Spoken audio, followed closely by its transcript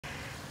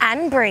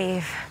And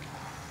breathe.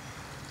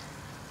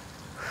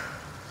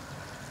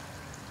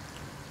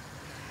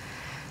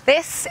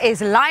 This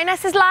is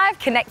Lionesses Live,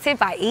 connected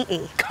by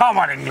EE. Come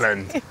on,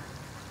 England.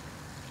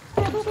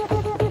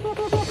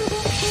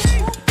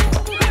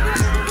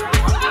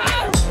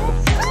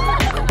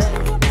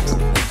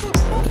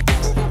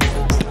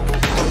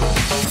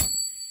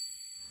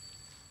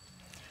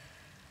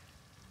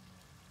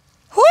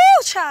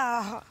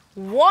 Child.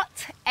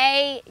 What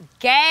a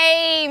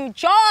game,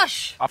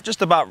 Josh! I've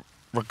just about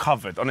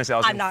recovered. Honestly, I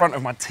was in front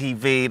of my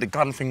TV, the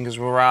gun fingers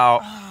were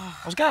out.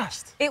 I was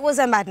gassed. It was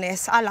a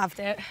madness. I loved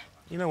it.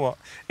 You know what?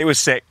 It was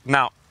sick.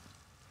 Now,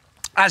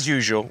 as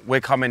usual, we're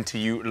coming to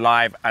you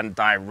live and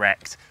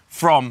direct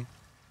from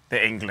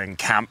the England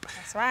camp.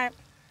 That's right.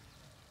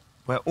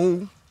 Where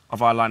all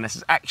of our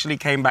Lionesses actually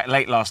came back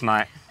late last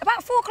night.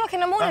 About 4 o'clock in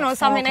the morning or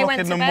something, they went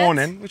to bed. 4 o'clock in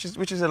the morning,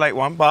 which is a late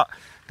one, but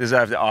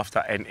deserved it after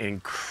an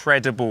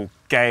incredible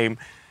game,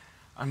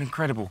 an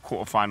incredible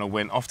quarter-final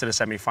win, off to the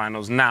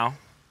semi-finals. Now,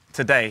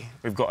 today,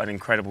 we've got an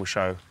incredible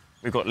show.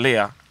 We've got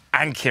Leah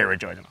and Keira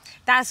joining us.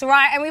 That's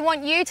right, and we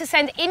want you to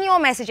send in your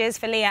messages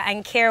for Leah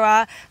and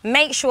Keira.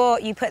 Make sure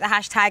you put the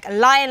hashtag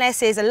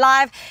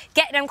LionesesAlive.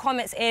 Get them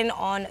comments in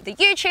on the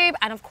YouTube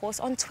and, of course,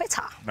 on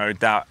Twitter. No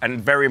doubt, and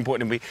very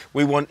importantly,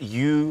 we want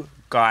you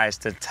guys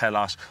to tell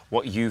us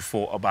what you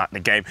thought about the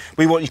game.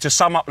 We want you to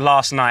sum up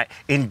last night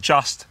in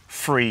just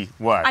 3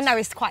 words. I know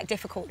it's quite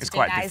difficult to do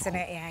that, isn't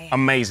it? Yeah.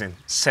 Amazing,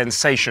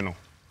 sensational,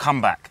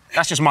 comeback.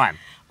 That's just mine.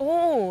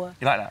 Oh.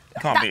 You like that?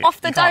 You can't beat it.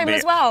 Off the dome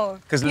as well.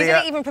 Because you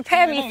didn't even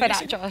prepare me for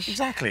that, Josh.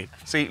 Exactly.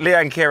 See, Leah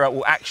and Keira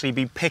will actually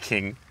be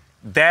picking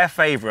their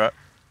favourite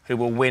who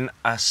will win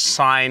a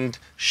signed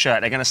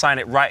shirt. They're going to sign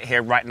it right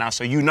here, right now,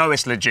 so you know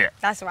it's legit.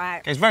 That's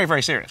right. It's very,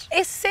 very serious.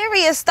 It's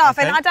serious stuff,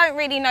 and I don't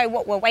really know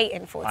what we're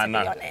waiting for, to be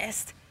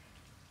honest.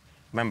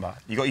 Remember,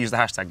 you got to use the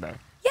hashtag, though.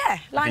 Yeah,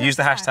 Lionesses. Use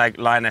the hashtag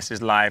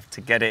Lionesses Live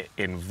to get it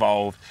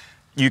involved.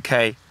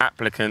 UK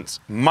applicants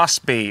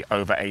must be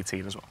over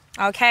 18 as well.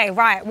 OK,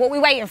 right. What are we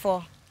waiting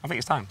for? I think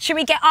it's time. Should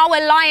we get our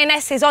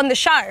Lionesses on the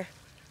show?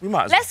 We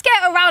might as well. Let's get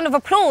a round of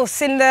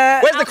applause in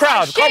the Where's the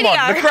crowd? Studio. Come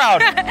on, the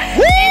crowd.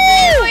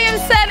 It's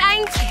Williamson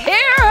and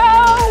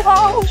Keira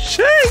Walsh.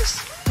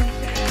 Jeez.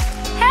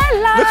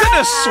 Hello. Look at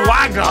the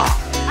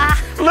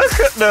swagger. Look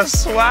at the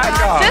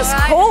swagger. Just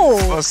cool.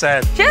 Well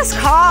said. Just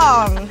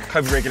calm.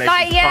 COVID regulations.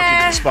 Like,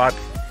 yeah. Can't keep it spud.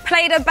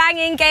 Played a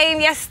banging game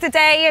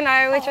yesterday, you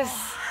know, we're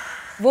just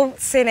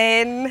waltzing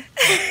in.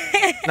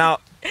 Now,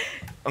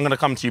 I'm going to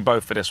come to you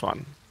both for this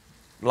one.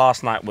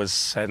 Last night was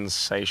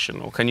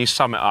sensational. Can you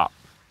sum it up?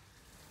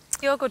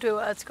 You're good with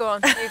words. Go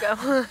on, you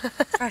go.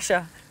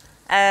 Pressure.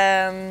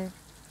 Well,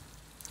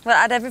 it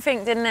had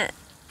everything, didn't it?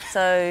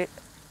 So,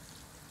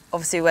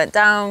 obviously, we went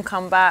down,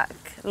 come back,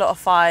 a lot of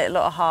fight, a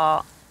lot of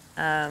heart,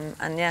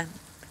 and yeah,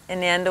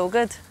 in the end, all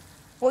good.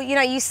 Well, you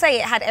know, you say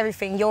it had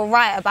everything. You're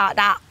right about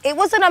that. It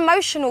was an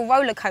emotional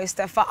roller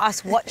coaster for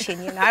us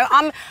watching, you know.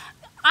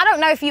 I don't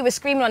know if you were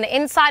screaming on the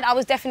inside. I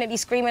was definitely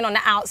screaming on the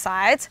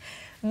outside.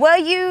 Were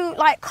you,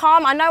 like,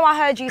 calm? I know I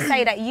heard you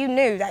say that you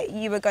knew that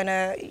you were going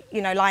to,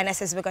 you know,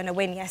 Lionesses were going to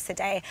win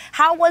yesterday.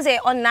 How was it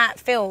on that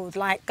field,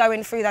 like,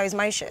 going through those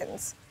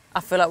motions? I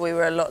feel like we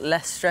were a lot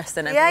less stressed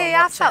than everyone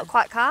Yeah, I felt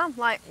quite calm,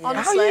 like,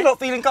 honestly. How are you not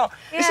feeling calm?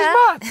 Yeah. This is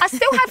mad. I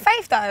still had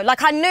faith, though.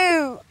 Like, I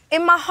knew,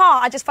 in my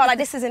heart, I just felt like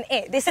this isn't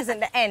it. This isn't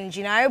the end,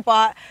 you know?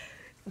 But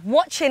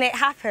watching it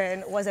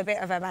happen was a bit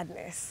of a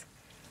madness.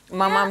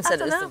 My mum said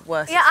it was the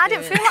worst. Yeah, I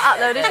didn't feel like that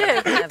though,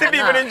 did you? Didn't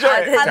even enjoy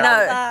it.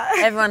 No,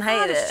 everyone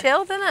hated it. It's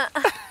chilled, isn't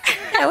it?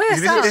 Yeah, we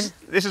were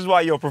this is why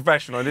you're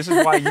professional. This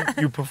is why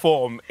you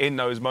perform in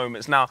those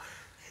moments. Now,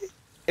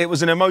 it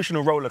was an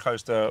emotional roller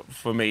coaster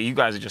for me. You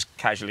guys are just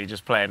casually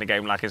just playing the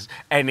game like it's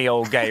any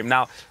old game.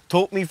 Now,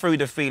 talk me through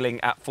the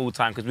feeling at full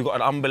time, because we've got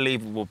an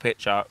unbelievable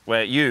picture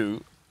where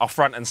you are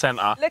front and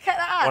centre. Look at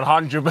that.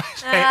 100%.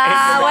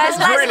 Where's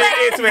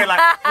really into it, like,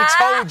 we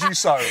told you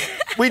so.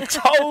 We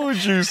told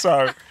you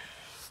so.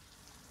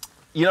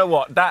 You know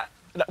what?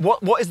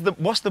 What's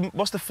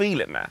the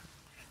feeling there?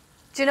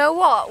 Do you know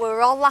what? We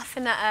were all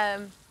laughing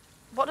at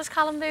what does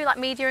Callum do? Like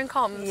media and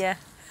comms? Yeah.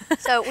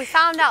 So we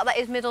found out that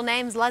his middle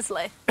name's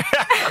Leslie.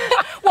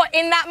 What,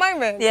 in that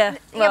moment? Yeah.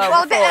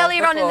 Well, a bit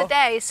earlier on in the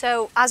day.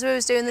 So as we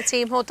was doing the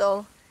team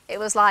huddle, it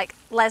was like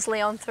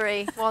Leslie on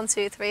 3. 1,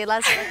 2, 3,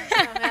 Leslie.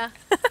 So, yeah.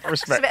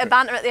 Just a bit of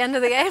banter at the end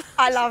of the game.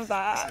 I love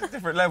that.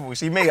 Different level. You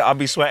see me, I'll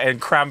be sweating,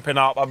 cramping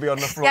up, I'll be on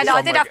the floor. Yeah, no,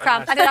 I did have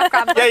cramp. I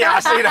Yeah, I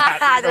see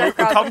that.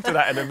 We'll come to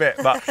that in a bit.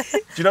 But do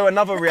you know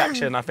another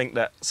reaction I think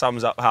that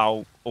sums up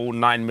how all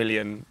 9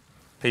 million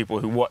people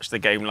who watched the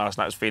game last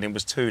night was feeling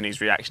was Tooney's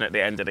reaction at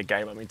the end of the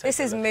game. I mean, this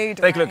is mood.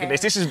 Take a look at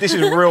this. This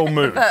is real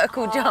mood.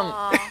 Vertical jump.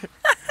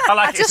 I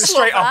like it. It's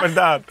straight up and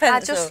down.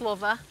 I just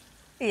love her.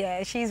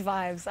 Yeah, she's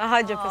vibes,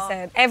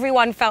 100%.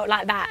 Everyone felt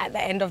like that at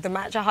the end of the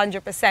match,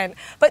 100%.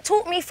 But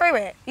talk me through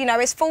it. You know,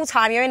 it's full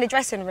time, you're in the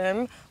dressing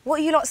room.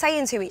 What are you lot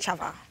saying to each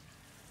other?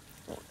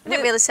 We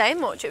didn't really say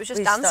much. It was just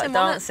We dancing, started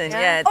dancing, wasn't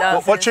it? yeah,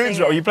 dancing. What tunes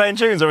are you playing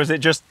tunes, or is it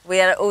just? We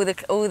had all the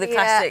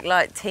classic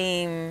like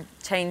team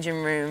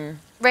changing room.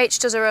 Rach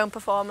does her own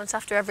performance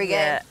after every game.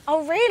 Yeah.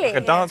 Oh, really?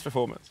 A dance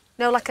performance.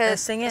 No, like a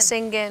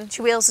singing.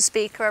 She wheels the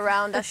speaker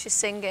around as she's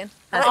singing.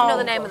 I don't even know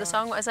the name of the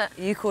song. What is it?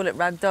 You call it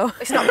ragdoll.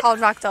 It's not called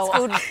Ragdoll.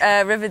 It's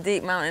called River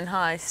Deep Mountain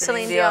High.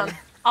 Celine Dion.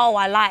 Oh,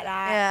 I like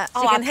that. Yeah.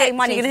 Oh, She I can pay hit,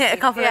 money. she can hit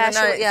a couple of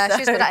the notes.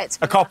 She's good at it.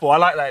 A couple. I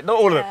like that. Not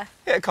all of Yeah. them.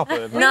 Yeah, a couple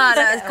of them. No,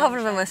 a couple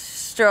of them were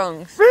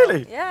strong.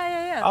 Really?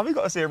 Yeah. Oh, we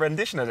got to see a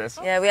rendition of this.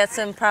 Yeah, we had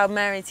some Proud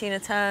Mary, Tina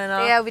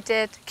Turner. Yeah, we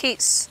did.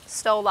 Keats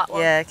stole that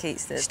one. Yeah,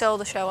 Keats did. Stole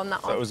the show on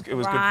that So one. it was good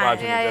Right. vibes. in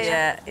the Yeah,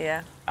 dressing room,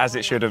 Yeah. as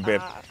it should have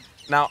been.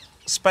 Now,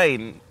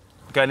 Spain,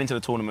 going into the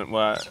tournament,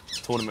 were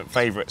tournament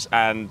favourites,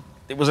 and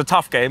it was a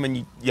tough game,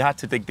 and you had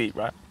to dig deep,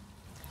 right?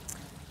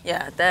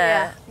 Yeah,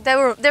 Yeah,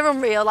 they're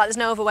unreal. Like, there's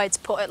no other way to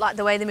put it. Like,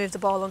 the way they move the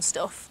ball and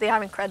stuff, they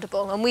are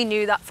incredible. And we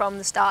knew that from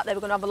the start. They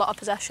were going to have a lot of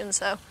possession,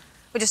 so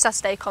we just had to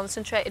stay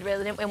concentrated,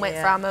 really, didn't we? And wait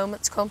for our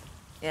moment to come.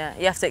 Yeah,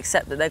 you have to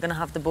accept that they're going to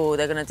have the ball,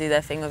 they're going to do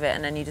their thing with it,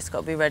 and then you just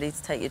got to be ready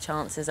to take your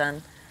chances.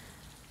 And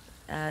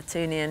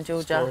Tooney and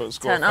Georgia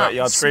Score turn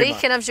up.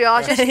 Speaking of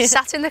Georgia, she's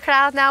sat in the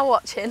crowd now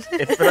watching. For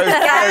those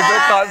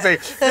that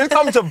can't see, just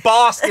come to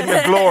bask in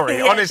the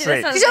glory,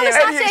 honestly. She's only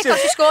sat here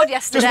because she scored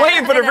yesterday. Just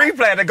waiting for the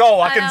replay of the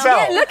goal, I can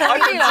tell. Yeah, look at I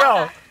can Leah.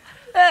 tell.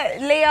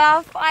 Look,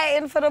 Leah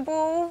fighting for the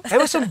ball. There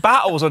were some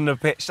battles on the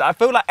pitch. I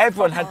feel like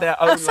everyone had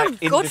their own Some like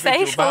good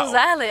individual facials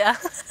battle. there,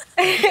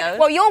 Leah.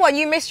 Well, your one,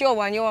 you missed your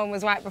one. Your one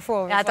was right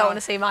before. Yeah, I don't want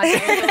to see mine.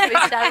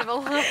 It's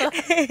terrible.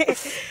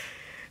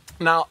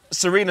 Now,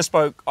 Sarina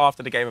spoke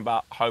after the game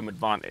about home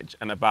advantage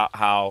and about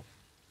how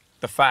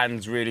the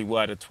fans really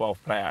were the 12th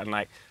player. And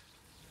like,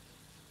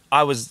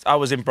 I was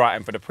in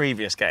Brighton for the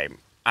previous game,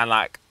 and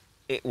like,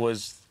 it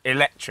was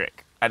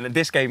electric. And in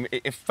this game,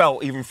 it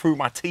felt even through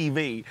my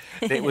TV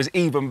that it was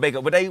even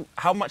bigger. But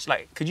how much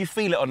like, could you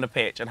feel it on the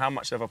pitch, and how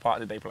much of a part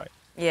did they play?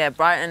 Yeah,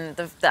 Brighton,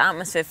 the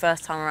atmosphere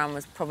first time around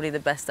was probably the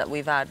best that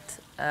we've had.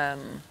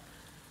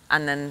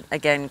 And then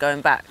again, going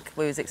back,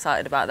 we was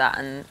excited about that.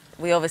 And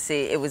we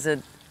obviously, it was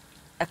a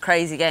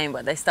crazy game,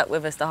 but they stuck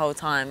with us the whole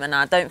time. And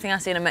I don't think I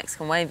seen a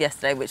Mexican wave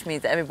yesterday, which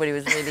means that everybody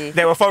was really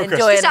They were focused.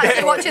 enjoying She's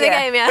actually watching the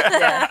game,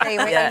 yeah. They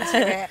were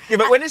into it. Yeah,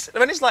 but when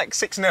it's like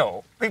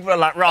 6-0, people are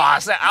like, "Rah,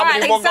 how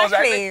many more goals?"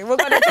 Exactly. We're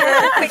going to do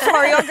a quick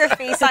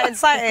choreography,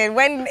 excited.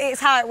 When it's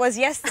how it was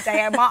yesterday,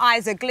 and my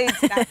eyes are glued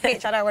to that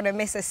pitch, I don't want to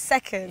miss a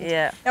second.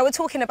 Yeah. Now, we're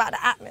talking about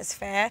the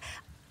atmosphere.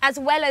 As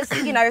well as,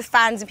 you know,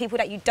 fans and people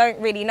that you don't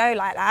really know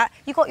like that,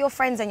 you got your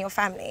friends and your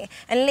family.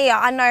 And Leah,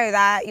 I know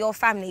that your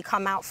family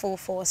come out full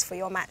force for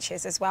your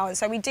matches as well. And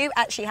so we do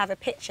actually have a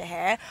picture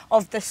here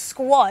of the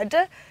squad,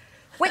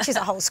 which is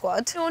a whole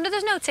squad. No wonder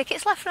there's no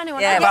tickets left for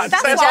anyone Yeah, else. but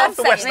that's it's what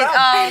after West Ham.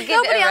 Oh, give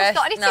Nobody it a else rest.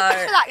 got any No.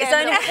 tickets for that It's game,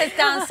 only no. because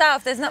down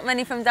south, there's not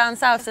many from down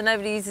south, so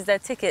nobody uses their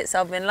tickets. So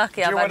I've been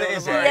lucky. Do you know I've what had it all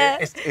is? of mine.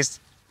 Yeah?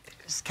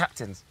 It's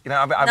captains. You know,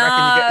 I reckon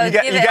No, you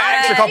get give an it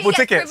extra a- couple You get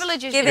tickets.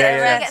 privileges. Give you it know, a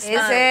you rest. get Is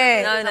stuff.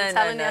 it? No, I'm no,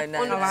 telling no, you,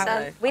 no, no, 100%.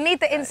 no. We need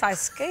the inside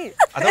scoop.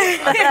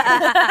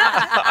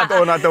 I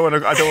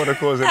don't want to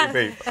cause any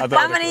beef.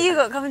 How many you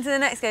got coming to the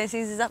next game?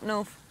 Caesar's up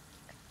north.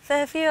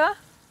 Fair few, huh?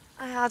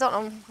 I don't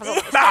know.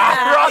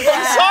 I've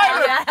gone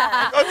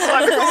silent.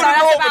 So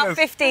that's about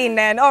 15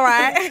 then, all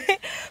right.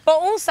 But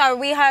also,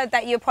 we heard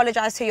that you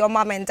apologised to your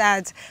mum and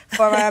dad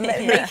for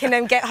making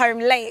them get home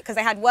late because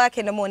they had work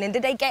in the morning.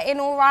 Did they get in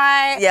all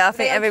right? Yeah, I Were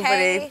think they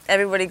okay?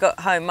 everybody got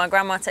home. My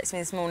grandma texted me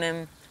this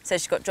morning, said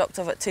she got dropped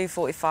off at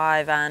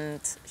 2:45 and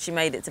she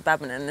made it to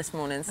Badminton this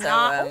morning. So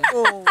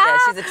Ooh. yeah,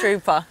 she's a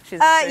trooper. She's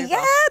a trooper.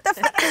 Yeah, the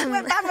fact that she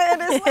went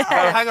Badminton as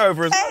well.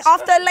 Hangover as well.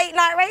 After a late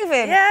night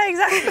raving. Yeah,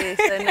 exactly.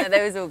 So no,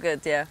 they was all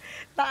good. Yeah.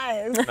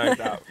 Nice. No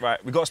doubt.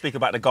 Right, we've got to speak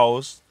about the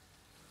goals.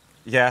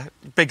 Yeah,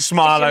 big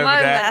smile It's your over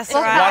moment. there. That's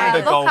right. Wonder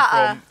Look goal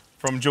at her.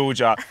 from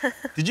Georgia.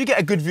 Did you get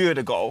a good view of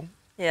the goal?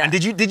 Yeah. And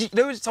did you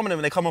there was some of them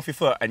when they come off your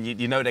foot and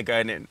you know they're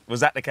going in.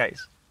 Was that the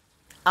case?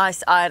 I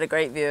had a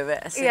great view of it.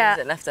 As soon Yeah. as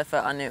it left her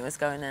foot, I knew it was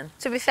going in.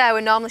 To be fair, we're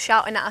normally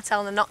shouting at her,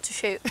 telling her not to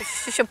shoot.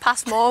 She should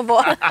pass more,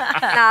 but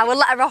nah, we'll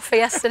let her off for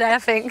yesterday, I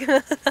think.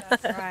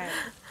 That's right.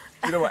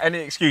 You know what? Any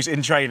excuse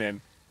in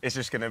training, it's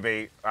just going to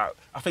be. I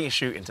think it's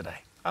shooting today.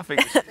 I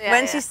think. It's Yeah,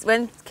 when yeah.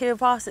 when Keira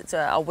passed it to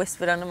her, I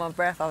whispered under my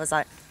breath. I was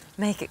like,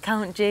 "Make it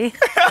count, G."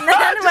 And then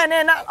I went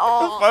in.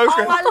 Oh,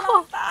 Focus. I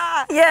love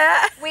that.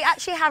 Yeah. We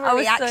actually have I a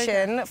was so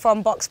reaction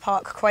from Box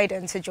Park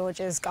Croydon to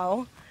Georgia's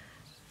goal.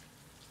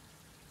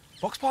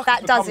 Box Park That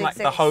has become does like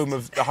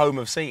exist. the home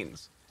of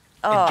scenes.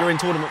 Oh. During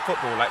tournament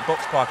football, like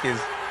Box Park is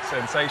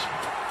sensational.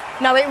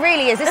 No, it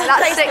really is. This is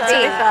That's place sick to to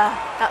be. be fair.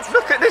 That's...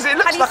 Look at this. It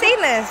looks Have you like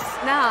seen this?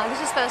 Nah,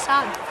 this is first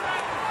time.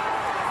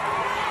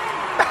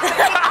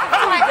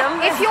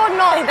 If you're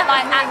not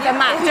like at the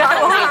match,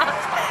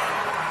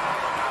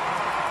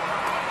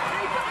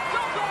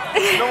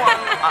 You know what?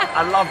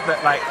 I love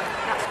that. Like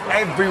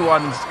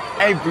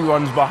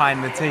everyone's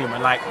behind the team,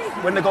 and like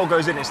when the goal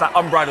goes in, it's like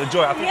unbridled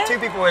joy. I think two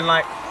people in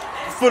like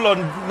full-on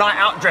night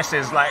out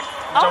dresses, like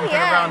jumping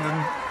yeah. around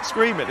and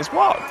screaming. It's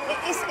wild.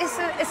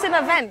 it's an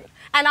event.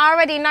 And I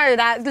already know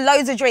that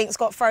loads of drinks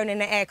got thrown in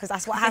the air because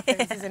that's what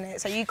happens, isn't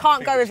it? So you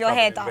can't go with your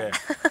hair done.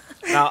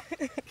 Now,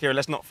 Keira,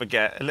 let's not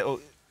forget a little.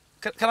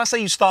 Can I say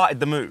you started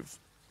the move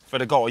for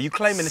the goal? Are you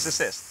claiming this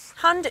assist?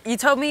 100. You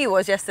told me you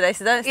was yesterday,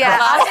 so don't. Yeah,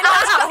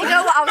 you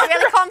know what? I was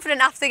really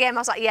confident after the game.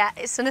 I was like, yeah,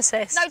 it's an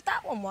assist. No,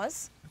 that one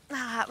was.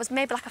 It was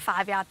maybe like a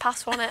 5-yard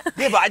pass, wasn't it?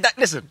 Yeah, but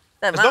listen.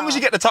 As long as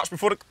you get the touch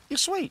before you're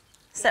sweet.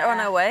 Set her on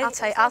her way.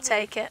 I'll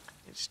take it.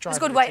 It's a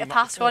good way to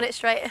pass, wasn't it,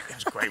 straight? It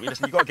was great.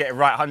 Listen, you've got to get it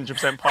right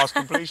 100% pass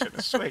completion.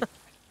 It's sweet.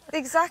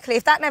 Exactly.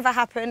 If that never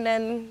happened,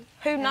 then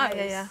who knows?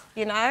 Yeah.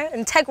 You know,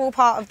 integral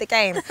part of the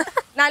game.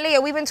 Now, Leah,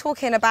 we've been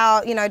talking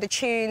about, you know, the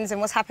tunes and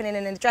what's happening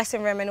in the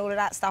dressing room and all of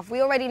that stuff.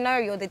 We already know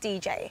you're the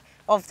DJ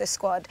of the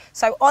squad.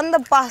 So on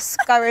the bus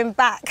going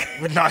back...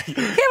 No. Keira,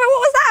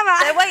 what was that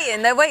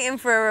about? They're waiting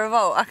for a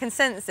revolt. I can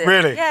sense it.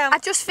 Really? Yeah. I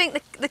just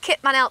think the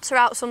kit man helps her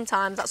out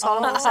sometimes, that's all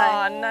I'm going to say.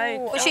 Oh,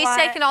 no. But she's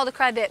taking all the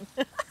credit.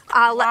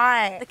 I'll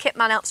let the kit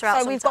man helps her out So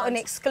sometimes. we've got an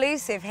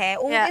exclusive here.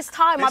 All this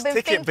time I've been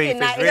ticket thinking beef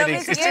that...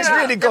 is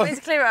really good. Let me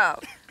clear it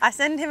up. I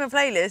send him a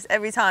playlist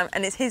every time,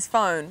 and it's his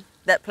phone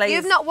that plays.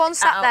 You've not once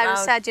sat there and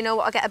said, you know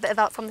what, I get a bit of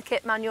help from the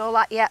kit man. You're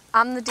like, yeah,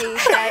 I'm the DJ,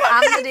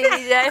 I'm the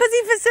DJ. Because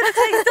he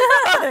facilitates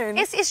the phone.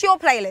 It's your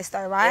playlist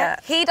though, right? Yeah.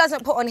 He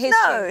doesn't put on his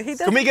tunes. He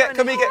doesn't.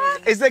 Can we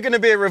get? Is there going to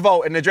be a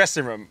revolt in the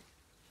dressing room?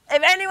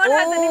 If anyone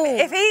has any,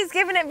 if he's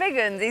giving it big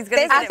uns, he's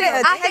going to There's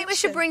get it. I think we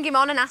should bring him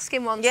on and ask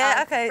him one time.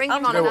 Yeah, okay. Bring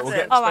him on You know and what, ask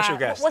we'll him. get a special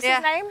guest. What's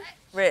his name?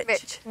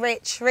 Rich.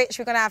 Rich,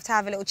 we're going to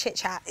have a little chit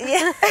chat.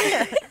 Yeah.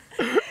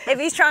 If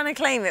he's trying to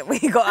claim it, we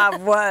got to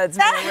have words,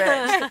 me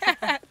and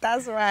Rich.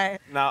 That's right.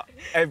 Now,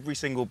 every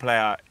single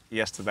player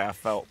yesterday I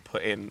felt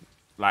put in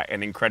like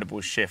an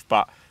incredible shift,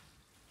 but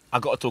I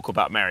got to talk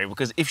about Mary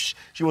because if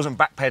she wasn't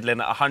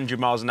backpedaling at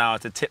 100 miles an hour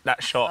to tip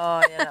that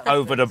shot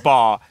over the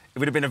bar, it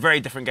would have been a very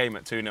different game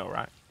at 2-0,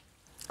 right?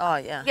 Oh,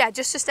 yeah. Yeah,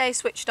 just to stay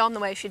switched on the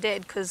way she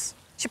did, because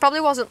she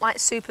probably wasn't like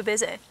super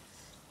busy.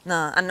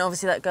 No, and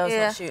obviously that girl's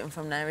not shooting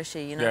from there, is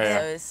she? You know, Yeah.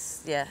 so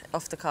it's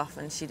off the cuff,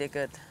 and she did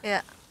good.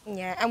 Yeah.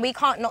 Yeah, and we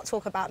can't not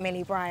talk about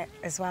Millie Bright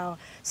as well.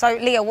 So,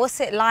 Leah, what's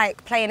it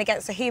like playing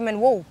against a human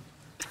wall?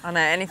 I know,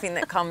 anything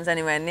that comes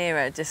anywhere near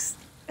her, just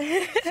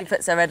she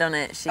puts her head on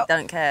it. She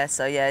don't care.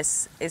 So yeah,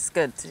 it's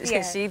good.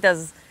 Yeah.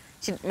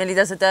 Millie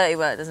does the dirty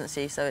work, doesn't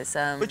she? So it's.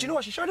 But you know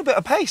what? She showed a bit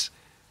of pace.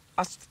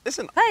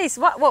 Listen. Pace.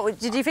 What?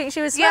 Did you think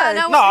she was slow? Yeah,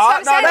 no.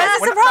 Where's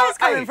the surprise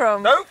coming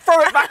from? Don't throw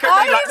it back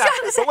at me like trying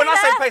that. to say But when I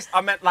that? say pace,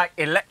 I meant like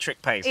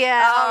electric pace.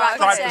 Yeah, all right.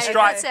 Tried Good to save,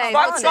 strike. good save,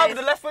 But good I started save. with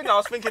the left wing. I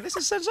was thinking, this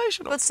is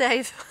sensational. Good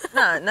save.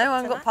 No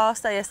one got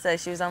past her yesterday.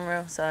 She was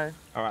unreal. So.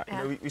 All right.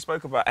 Yeah. You know, we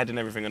spoke about heading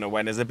everything on a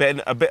win. There's a bit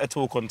of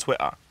talk on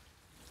Twitter,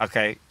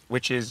 okay,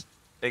 which is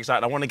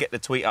exciting. I want to get the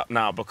tweet up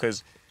now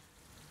because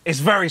it's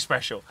very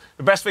special.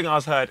 The best thing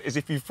I heard is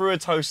if you threw a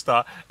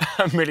toaster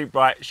at Millie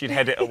Bright, she'd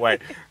head it away.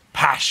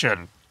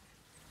 Passion.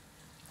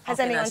 Has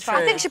think anyone that's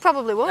tried? I think she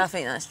probably would. I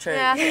think that's true.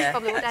 Yeah, I think she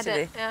probably would actually.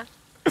 edit. Yeah.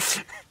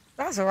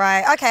 That's all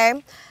right.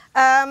 Okay.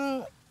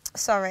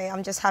 Sorry,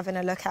 I'm just having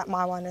a look at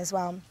my one as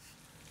well.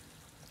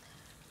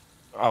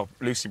 Oh,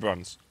 Lucy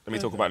Bronze. Let me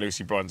talk about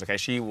Lucy Bronze, okay?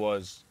 She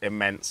was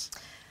immense.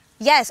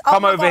 Yes.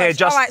 Come my over here,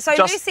 gosh. All right, so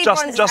Lucy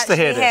Bronze just to is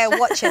hear actually here this.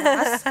 watching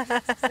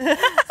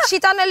us. She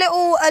done a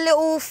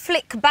little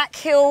flick back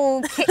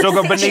heel kick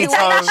Joga Benito.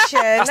 situation.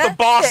 That's the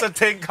Barca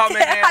thing coming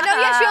in. I know,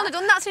 yeah, she only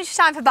done that since she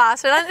signed for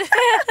Barca. Yeah,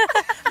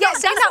 Not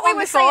seen that one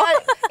before.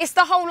 It's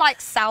the whole like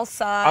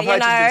salsa, I've you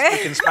heard she's been know.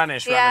 speaking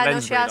Spanish Yeah, around the no,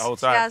 lens she the has. whole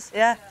She time. has.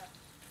 Yeah.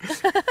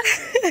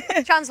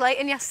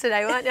 Translating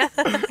yesterday, weren't you?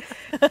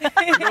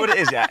 You know what it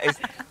is, yeah?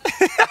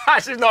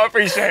 She's not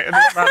appreciating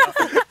this matter.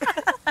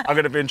 I'm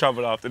going to be in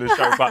trouble after this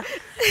show, but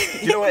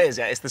do you know what it is,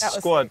 yeah? It's the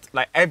squad,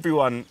 like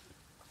everyone,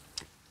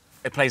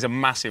 it plays a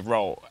massive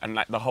role, and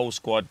like the whole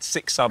squad,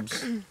 6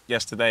 subs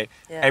yesterday,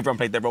 everyone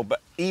played their role,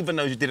 but even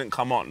those who didn't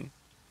come on,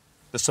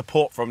 the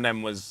support from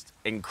them was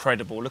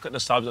incredible. Look at the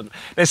subs.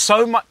 There's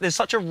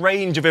such a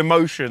range of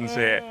emotions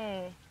here.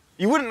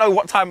 You wouldn't know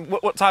what time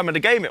of the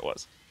game it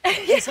was.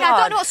 It's I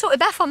hard. don't know what sort of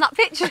Beth on that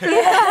picture.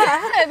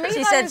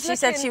 She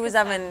said she was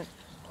having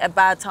a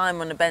bad time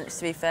on the bench,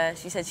 to be fair.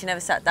 She said she never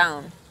sat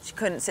down. She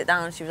couldn't sit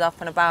down. She was up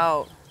and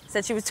about.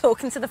 Said she was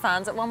talking to the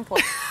fans at one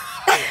point.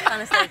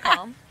 Trying to stay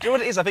calm. Do you know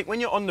what it is? I think when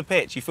you're on the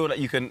pitch, you feel like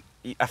you can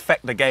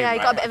affect the game. Yeah, you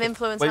right? got a bit of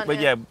influence, But haven't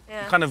you? yeah,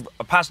 Yeah. kind of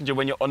a passenger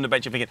when you're on the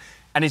bench, you're thinking,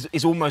 and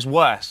it's almost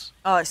worse.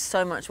 Oh, it's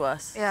so much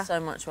worse. Yeah. So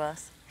much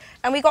worse.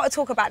 And we got to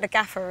talk about the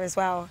gaffer as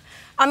well.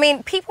 I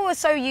mean, people are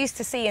so used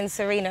to seeing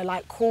Sarina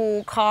like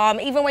cool, calm,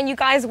 even when you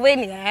guys win,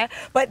 yeah?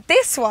 But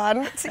this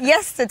one,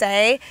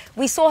 yesterday,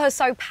 we saw her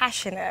so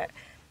passionate.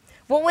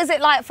 What was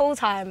it like full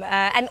time?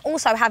 And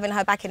also having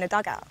her back in the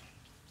dugout.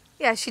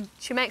 Yeah,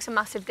 she makes a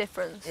massive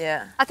difference.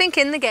 Yeah. I think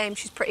in the game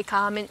she's pretty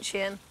calm, isn't she?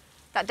 And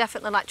that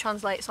definitely like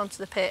translates onto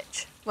the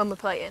pitch when we're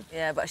playing.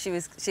 Yeah, but she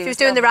was doing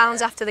the loving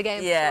rounds it. after the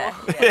game. Yeah.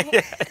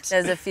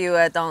 There's a few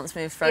dance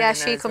moves thrown Yeah, in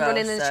there she as come well,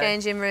 running in the so-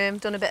 changing room,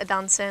 done a bit of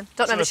dancing.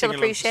 Don't know Sort if of she'll singing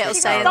along. appreciate us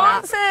She's saying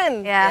that.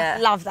 Dancing. Yeah.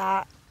 Love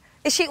that.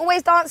 Is she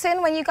always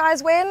dancing when you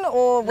guys win,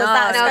 or was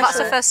that? No, that's the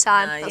special? first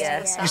time. No,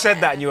 That's yeah. You said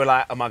that and you were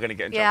like, am I going to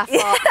get in trouble?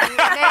 Yeah, I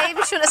thought,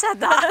 maybe shouldn't have said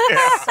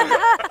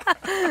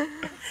that.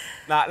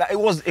 Nah, like,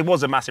 it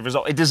was a massive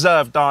result. It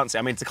deserved dancing.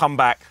 I mean, to come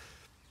back,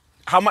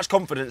 how much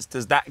confidence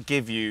does that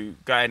give you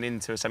going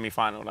into a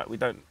semi-final? Like, we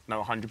don't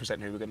know 100%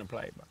 who we're going to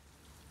play. But.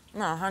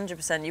 No,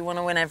 100%. You want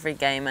to win every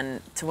game,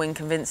 and to win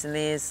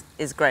convincingly is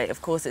great.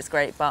 Of course, it's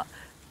great, but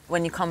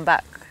when you come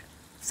back,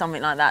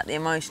 something like that, the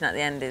emotion at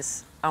the end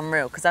is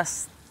unreal. Because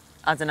that's,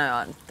 I don't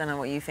know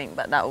what you think,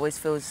 but that always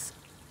feels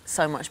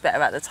so much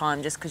better at the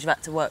time, just because you've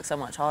had to work so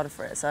much harder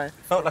for it. So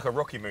Felt like a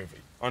Rocky movie,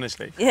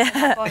 honestly.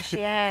 yeah. Gosh,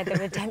 yeah, the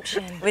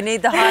redemption. We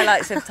need the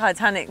highlights with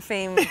Titanic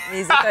theme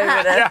music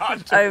over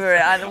over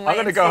it. I'm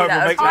going to go home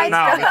and make that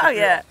now. Oh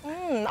yeah.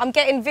 I'm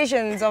getting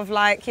visions of,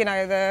 like, you know,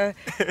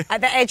 at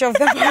the edge of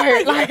the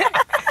boat, like,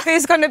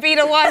 who's going to be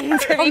the one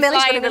to be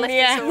Millie's flying gonna in be the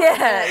air?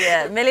 lifting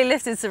Yeah. Millie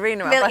lifted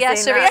Sarina up. Yeah,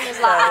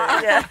 Sarina's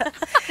like, yeah.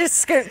 Just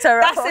scooped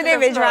her up. That's an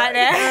image right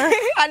there.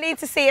 I need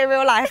to see it in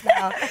real life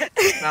now.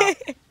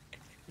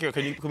 Now,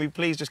 can we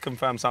please just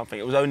confirm something?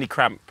 It was only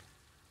cramp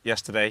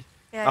yesterday.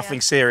 Yeah, Nothing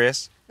yeah.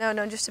 serious. No,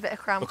 just a bit of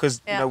cramp.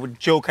 Because yeah. you know, when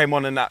Jill came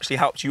on and actually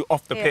helped you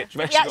off the pitch. We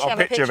We actually have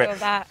a picture of it. of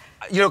that.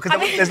 You know, because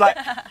there's like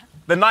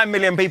the 9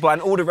 million people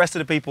and all the rest of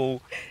the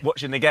people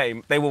watching the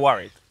game, they were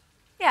worried.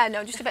 Yeah,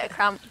 no, just a bit of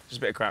cramp. Just a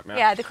bit of cramp, yeah.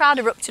 Yeah, the crowd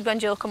erupted when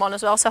Jill come on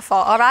as well, so I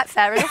thought, all right,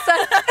 fair enough then.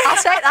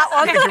 I'll take that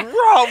one. Rob,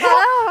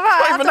 All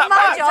right, I've even done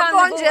that my job. Go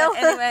on,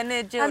 Jill. Anywhere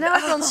near Jill, I know, the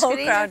everyone's whole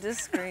screaming. crowd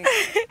just screamed.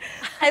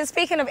 And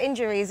speaking of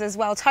injuries as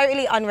well,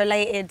 totally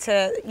unrelated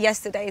to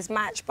yesterday's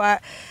match,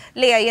 but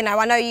Leah, you know,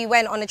 I know you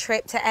went on a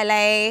trip to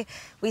LA.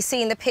 We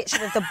seen the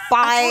picture of the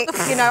bike.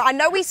 You know, I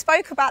know we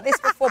spoke about this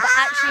before, but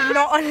actually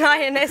not on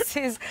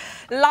Lionesses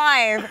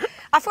live.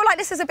 I feel like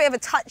this is a bit of a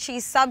touchy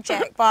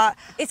subject, but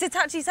It's a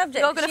touchy subject.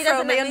 You're going to She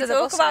throw doesn't me let under the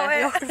talk bus. about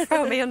You're it. going to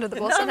throw me under the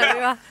bus. I know you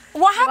are.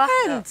 what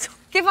happened?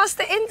 Give us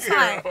the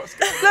insight. Look,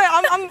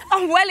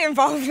 I'm well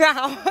involved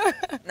now.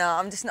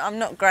 No, I'm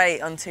not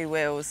great on two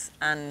wheels,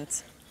 and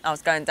I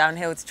was going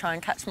downhill to try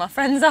and catch my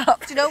friends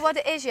up. Do you know what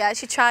it is, yeah?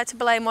 She tried to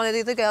blame one of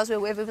the other girls we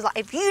were with. It was like,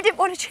 if you didn't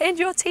want to change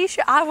your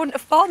T-shirt, I wouldn't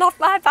have fallen off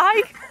my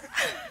bike.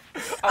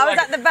 I was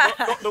at the back.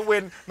 Not the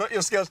win, not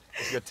your skills.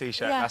 It's your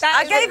T-shirt. Yeah. That's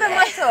I gave her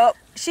my top.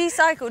 She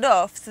cycled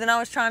off, so then I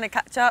was trying to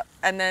catch up,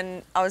 and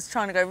then I was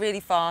trying to go really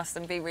fast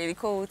and be really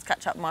cool to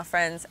catch up with my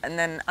friends, and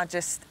then I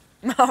just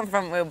my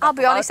front wheel. I'll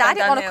be honest, I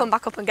didn't want to come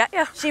back up and get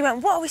you. She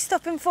went, "What are we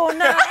stopping for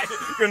now?"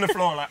 You're on the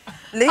floor like.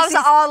 I was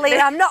like, oh,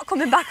 Leah, I'm not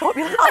coming back up.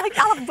 You're like,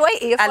 I'll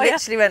wait here for I you.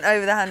 literally went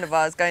over the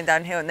handlebars going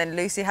downhill, and then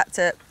Lucy had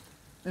to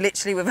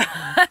literally with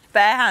her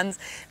bare hands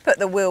put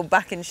the wheel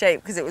back in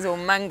shape because it was all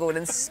mangled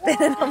and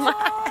spinning on my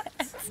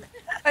head.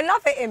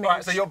 Another image.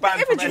 Right, so you're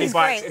banned The from imagery any is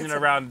bikes great. in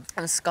and around.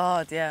 I'm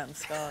scarred, yeah, I'm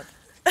scarred.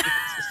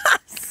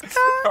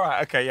 All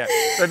right, okay, yeah.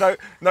 So no,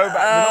 we're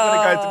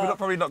not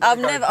probably not going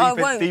to go I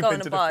deep, won't deep go on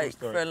into a the full bike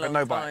story. for a But long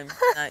no bike. time.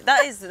 No,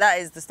 that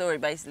is the story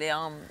basically.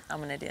 I'm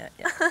an idiot.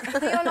 Yeah.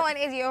 You're not an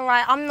idiot, you're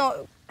right.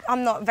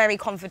 I'm not very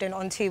confident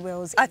on two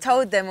wheels. I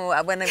told them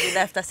all when we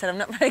left. I said I'm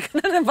not very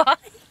good on a bike.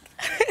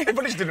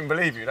 People just didn't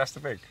believe you. That's the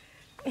thing.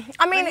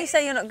 I When mean, you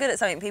say you're not good at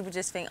something, people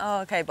just think,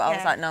 oh, okay. But I was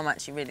Yeah. like, no, I'm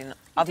actually really not.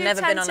 I've You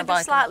never tend been on to a bike.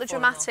 be slightly and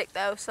fallen off. dramatic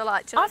though, so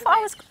like, do you know I what thought I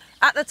mean? was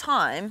at the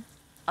time.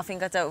 I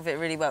think I dealt with it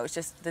really well. It's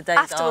just the days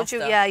Afterwards,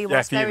 after. you Yeah,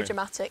 was very fuming.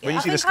 dramatic. When Yeah.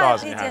 you see the I think I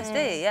scars had in your hands.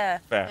 PTSD, yeah.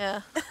 Fair.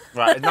 Yeah.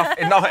 Right,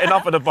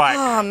 enough of the bike.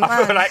 Oh, I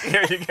feel man. like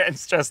you're getting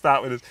stressed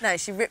out with this. No,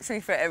 she rips me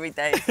for it every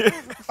day.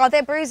 are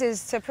there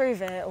bruises to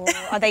prove it, or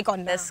are they gone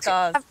now? There's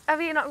scars.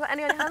 Have you not got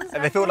any on your hands?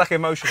 And they feel like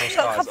emotional Got a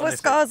scars. couple of honestly.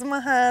 scars on my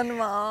hand,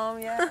 my arm,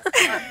 yeah,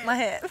 my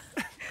hip.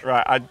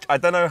 Right, I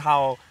don't know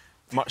how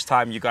much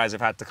time you guys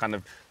have had to kind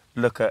of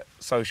look at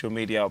social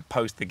media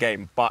post the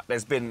game, but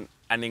there's been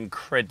an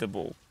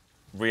incredible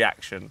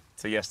reaction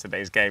to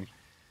yesterday's game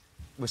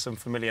with some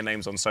familiar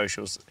names on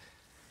socials.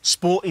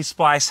 Sporty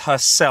Spice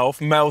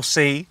herself, Mel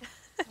C.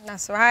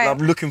 That's right. I'm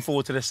looking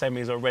forward to the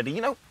semis already.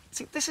 You know,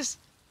 see, this is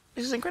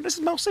incredible. This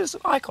is Mel C, this is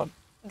an icon.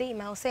 The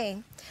Mel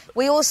C.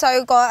 We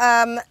also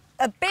got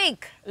a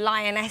big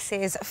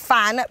Lionesses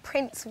fan,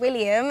 Prince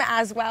William,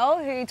 as well,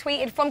 who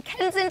tweeted from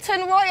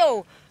Kensington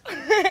Royal.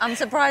 I'm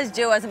surprised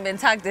Jill hasn't been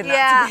tagged in Yeah,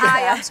 that. to be I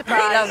fair. am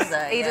surprised. He loves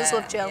her. He does yeah,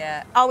 love Jill.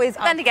 Yeah. Always.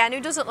 Then again, who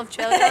doesn't love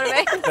Jill, you know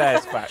what I mean?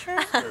 There's fact.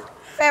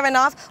 Fair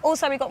enough.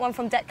 Also, we got one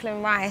from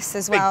Declan Rice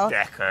as Big well.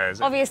 deckers.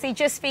 Obviously,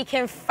 just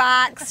speaking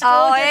facts.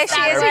 Oh, Georgia here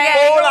she is Stanway. again.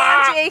 Go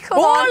Baller! on, G, come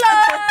on.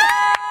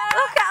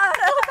 Look at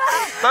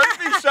her. Don't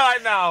be shy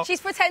now. She's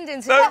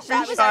pretending to Don't watch be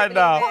that. shy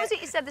now. What was it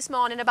you said this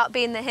morning about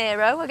being the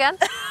hero again?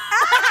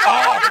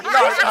 Oh,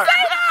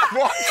 no.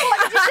 What? What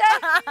did you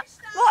say?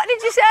 What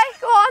did you say?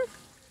 Go on.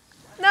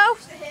 No?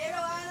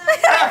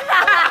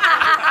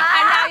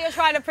 And now you're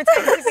trying to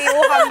pretend to be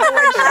all humble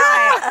and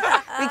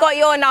shy. We got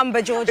your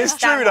number, Georgia It's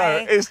true, though.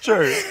 Stanway. It's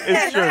true.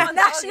 It's true.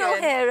 National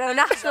hero,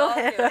 national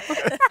hero.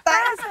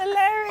 That's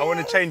hilarious. I want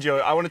to change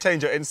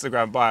your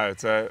Instagram bio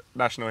to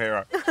National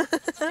Hero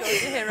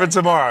for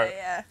tomorrow.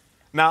 Yeah.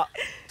 Now,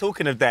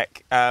 talking of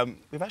Deck,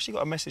 we've actually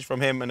got a message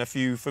from him and a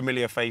few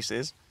familiar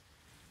faces.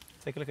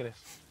 Take a look at this.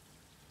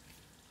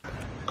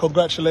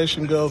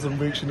 Congratulations, girls, on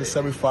reaching the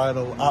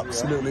semi-final.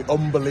 Absolutely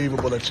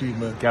unbelievable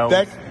achievement. Girls,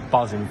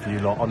 buzzing for you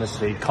lot,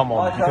 honestly. Come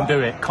on, you can do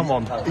it. Come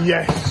on.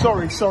 Yeah,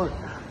 sorry.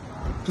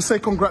 Just say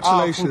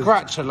congratulations.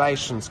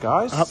 Congratulations,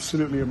 guys.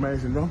 Absolutely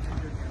amazing, Ron.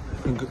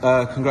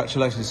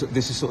 Congratulations.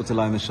 This is sort of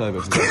delaying the show,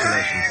 but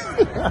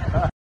congratulations.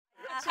 I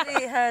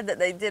actually heard that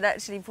they did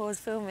actually pause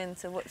filming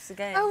to watch the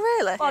game. Oh,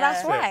 really? Oh,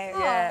 that's right.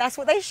 Yeah. That's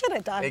what they should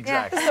have done.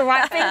 Exactly. It's the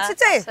right thing to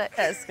do.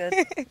 That's good.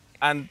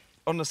 And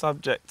on the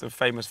subject of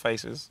famous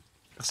faces,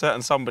 a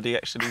certain somebody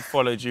actually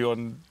followed you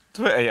on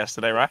Twitter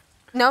yesterday, right?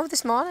 No,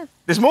 this morning.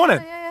 This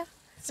morning? Yeah.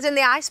 I was in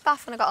the ice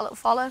bath and I got a little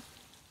follow.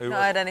 Who Not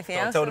was heard it? anything Go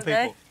on, else Tell the all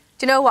day. people.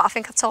 Do you know what? I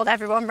think I told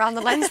everyone around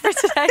the Lensbury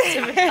today,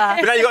 to be fair.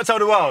 But now you got to tell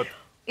the world.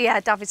 Yeah,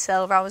 David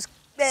Silva. I was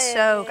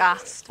so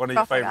gassed. One of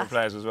your Proper favourite gassed.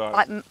 players as well.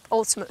 Like,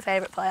 ultimate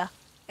favourite player.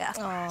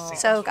 Yeah.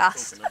 So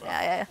gassed.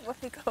 Yeah.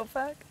 Whoopi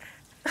Goldberg.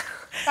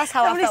 That's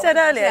how Somebody I felt said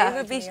when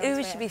earlier, she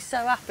who should be so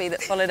happy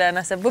that followed her, and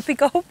I said, Whoopi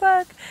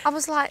Goldberg. I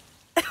was like,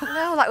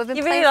 no, like we've been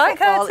You playing really like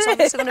her football. It's too?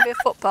 obviously going to be a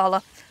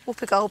footballer.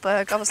 Whoopi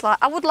Goldberg. I was like,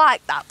 I would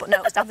like that, but no,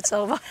 it was David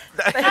Silva.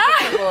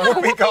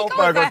 Whoopi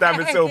Goldberg or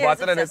David Silva. I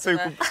don't know, they're two.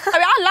 I mean,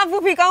 I love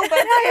Whoopi Goldberg.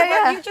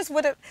 Yeah. You just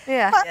wouldn't.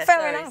 Yeah. But Yeah,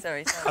 fair enough.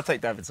 sorry. I'll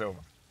take David Silva.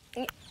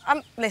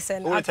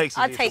 Listen, All it takes is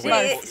I'd you take to She,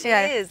 win. both. she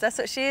is, that's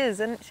what she is,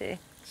 isn't she?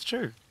 It's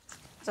true.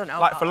 I don't know.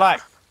 Like about for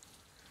like.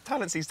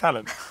 Talent sees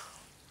talent.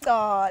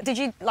 Oh, did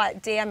you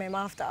like DM him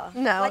after?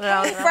 No, like,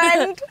 no, hey, no.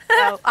 friend.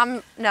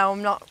 No,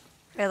 I'm not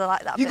really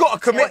like that. You got to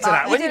commit to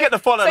that. When you get the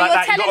follow So like you're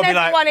that, you got telling to be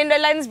like, everyone in the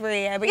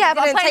Lensbury, yeah, but Yeah, you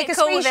but I'm didn't playing take it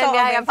a cool with screenshot him. of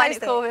Yeah, it I'm playing it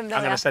and cool post with him.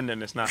 I'm going to send him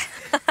this now.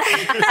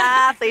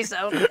 Please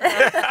don't.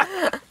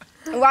 it.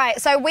 Right,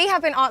 so we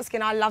have been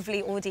asking our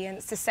lovely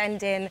audience to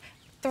send in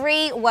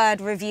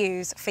 3-word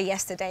reviews for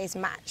yesterday's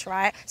match,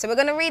 right? So we're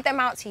going to read them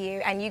out to you,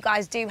 and you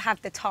guys do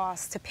have the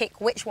task to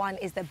pick which one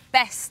is the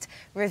best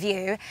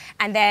review,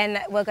 and then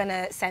we're going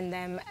to send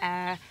them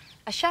a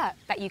shirt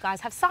that you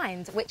guys have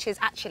signed, which is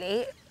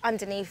actually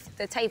underneath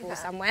the table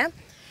somewhere.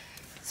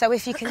 So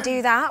if you can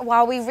do that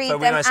while we read So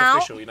we them know it's out.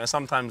 official. You know,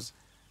 sometimes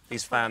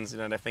these fans, you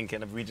know, they're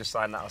thinking, have we just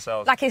signed that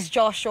ourselves? Like it's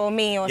Josh or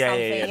me or Yeah,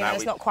 something, yeah, you know, no, it's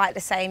we- not quite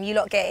the same. You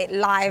lot get it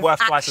live, Worth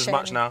action. twice as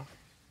much now.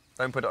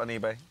 Don't put it on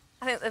eBay.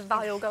 I think the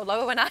value will go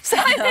lower when I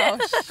sign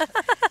it.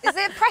 Is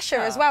there pressure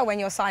as well when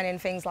you're signing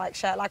things like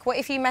shirt? Like, what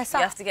if you mess You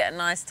up? have to get a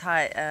nice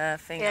tight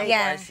thing, Yeah.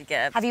 otherwise you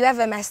get Have you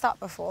ever messed up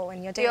before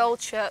when you're doing The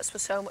old shirts were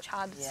so much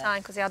harder to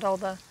sign because they had all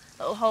the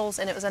little holes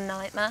in it. It was a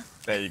nightmare.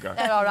 There you go.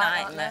 They're all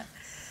right, aren't nightmare.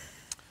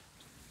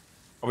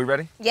 Are we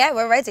ready? Yeah,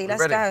 we're ready. Let's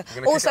ready. go. We're gonna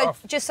kick it Also,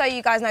 off. just so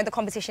you guys know, the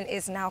competition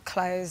is now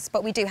closed,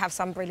 but we do have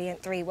some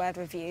brilliant 3-word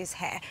reviews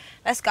here.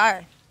 Let's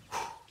go.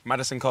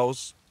 Madison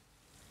Coles,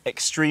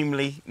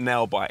 extremely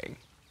nail-biting.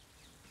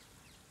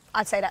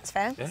 I'd say that's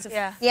fair. Yeah?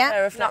 Yeah. Yeah?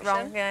 Fair Not reflection.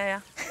 wrong.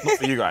 Yeah. Not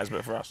for you guys,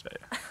 but for us,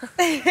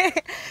 yeah.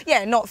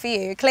 Yeah, not for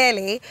you,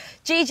 clearly.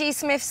 Gigi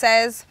Smith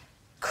says,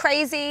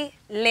 crazy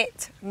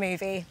lit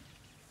movie.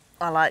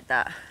 I like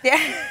that. Yeah.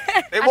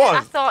 It I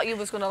was. thought you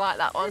was going to like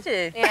that one.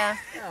 Did you? Yeah.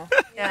 Oh,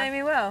 Yeah. you know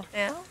me well.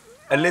 Yeah.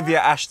 Olivia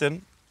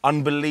Ashton,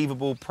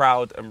 unbelievable,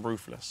 proud and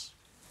ruthless.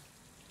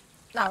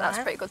 No, that's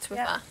Alright. pretty good to be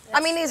Yeah. fair.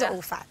 I mean, these are Yeah.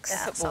 all facts, Yeah.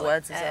 Football Absolutely.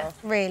 words as Yeah. well.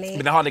 really. I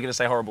mean, they're hardly going to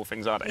say horrible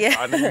things, are they? Yeah.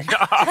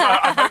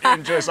 I hope you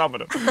enjoy some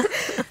of them.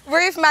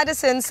 Ruth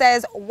Madison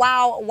says,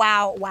 wow,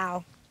 wow,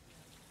 wow.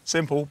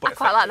 Simple, but I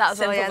quite like that as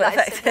well. Simple Yeah, but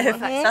that is simple effective.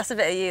 but effective. That's a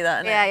bit of you,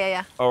 that, isn't it?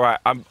 Yeah. All right,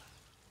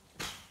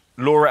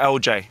 Laura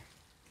LJ,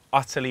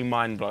 utterly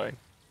mind-blowing.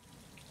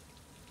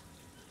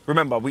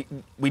 Remember, we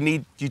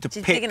need you to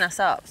She's pick digging us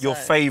up. your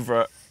so-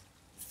 favourite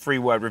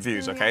 3-word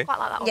reviews, Yeah, okay? I quite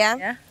like that one. Yeah?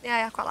 Yeah?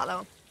 Yeah, I quite like that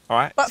one. All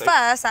right? But so-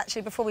 first,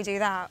 actually, before we do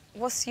that,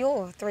 what's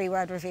your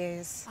 3-word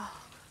reviews?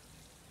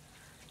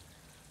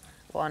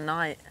 What a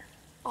night.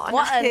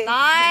 What a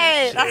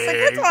night! That's a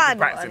good one.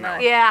 Practicing that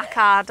one. Yeah, I can't.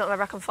 I don't know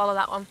if I can follow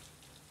that one.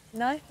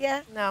 No?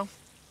 Yeah. No.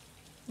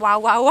 Wow,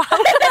 wow, wow.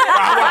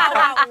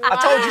 I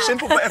told you,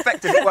 simple but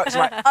effective. It works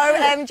right.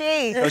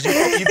 OMG. Because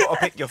you've got to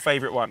pick your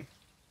favourite one,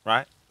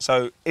 right?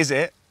 So is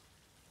it,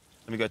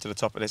 let me go to the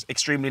top of this,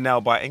 extremely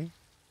nail-biting,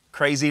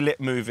 crazy lit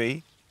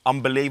movie,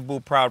 unbelievable,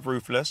 proud,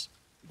 ruthless,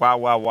 wow,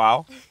 wow,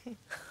 wow,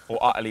 or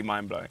utterly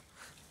mind-blowing?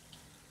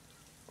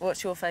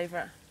 What's your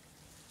favourite?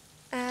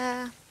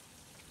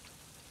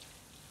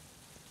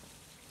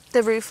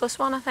 The ruthless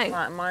one, I think.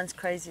 Right, mine's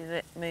Crazy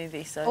Lit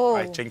Movie, so Oh.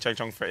 Right, ching, chong,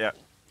 chong for it, yeah.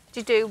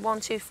 Did you do 1,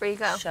 2, 3,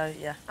 go? show,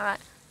 yeah. All right.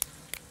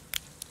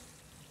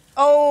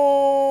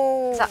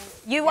 Oh. that-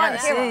 You won,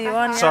 That's Keira. you, you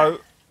won. So,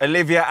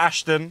 Olivia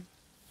Ashton,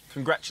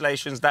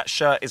 congratulations. That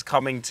shirt is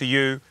coming to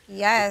you.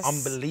 Yes.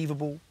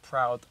 Unbelievable,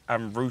 proud,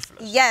 and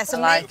ruthless. Yeah, so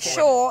I like make it.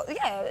 sure,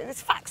 yeah,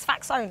 it's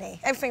facts only.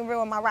 Everything real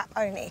on my rap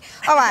only.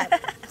 All right,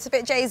 it's a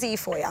bit Jay-Z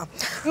for you.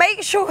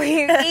 Make sure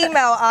you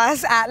email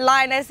us at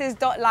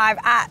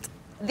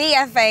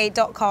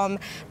lionesses.live@thefa.com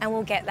and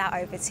we'll get that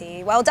over to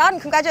you. Well done,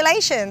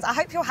 congratulations. I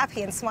hope you're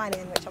happy and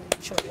smiling, which I'm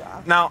sure you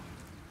are. Now,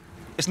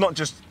 it's not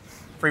just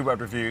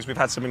 3-word reviews. We've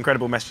had some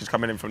incredible messages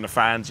coming in from the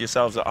fans,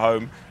 yourselves at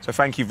home. So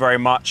thank you very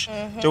much.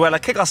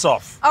 Joelah, kick us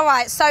off. All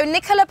right, so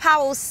Nicola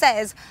Powell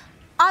says,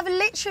 I've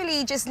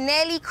literally just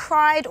nearly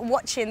cried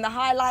watching the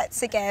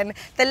highlights again.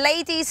 The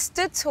ladies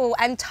stood tall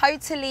and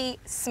totally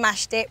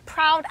smashed it.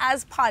 Proud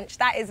as punch.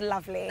 That is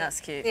lovely. That's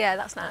cute. Yeah,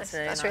 that's nice.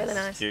 That's really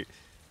nice. Cute.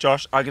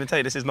 Josh, I'm going to tell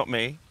you, this is not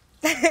me.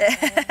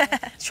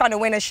 Trying to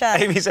win a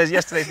shirt. Amy says,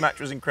 yesterday's match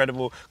was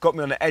incredible. Got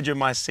me on the edge of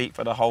my seat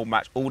for the whole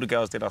match. All the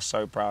girls did us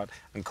so proud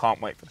and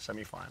can't wait for the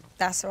semi-final.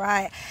 That's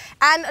right.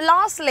 And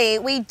lastly,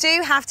 we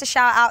do have to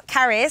shout out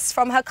Caris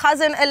from her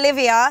cousin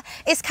Olivia.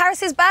 It's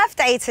Caris's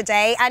birthday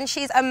today and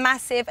she's a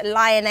massive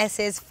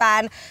Lionesses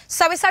fan.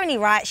 So it's only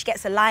right she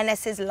gets a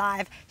Lionesses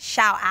Live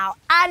shout out.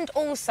 And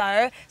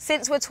also,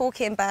 since we're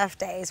talking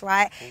birthdays,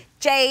 right?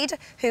 Jade,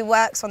 who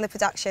works on the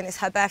production, it's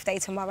her birthday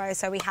tomorrow,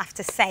 so we have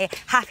to say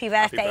happy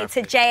birthday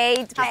to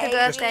Jade. Happy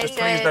birthday, Just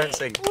Jade. please don't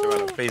sing,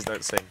 Joelah. Please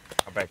don't sing.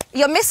 I beg.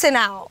 You're missing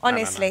out,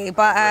 honestly, No.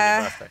 but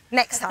Ruin your birthday.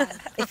 next time,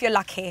 if you're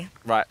lucky.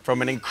 Right,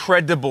 from an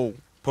incredible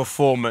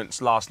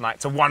performance last night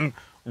to one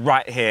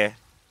right here,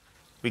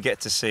 we get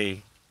to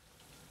see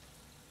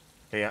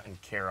Leah and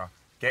Keira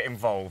get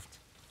involved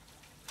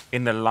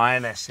in the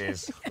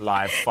Lionesses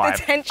Live 5.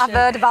 Attention. I've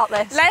heard about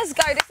this. Let's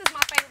go. This is my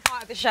favourite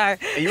part of the show.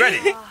 Are you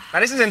ready? Now,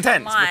 this is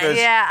intense because...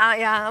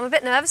 Yeah, I'm a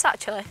bit nervous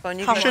actually. Go on,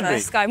 you Come go on, first.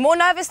 let's go. More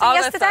nervous than I'll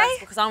go yesterday? first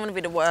because I'm going to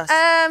be the worst.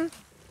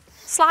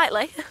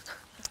 Slightly.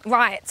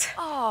 Right.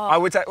 I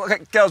would say, okay,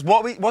 girls,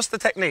 what's the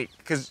technique?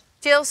 Because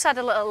Jill said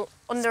a little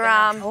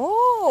underarm.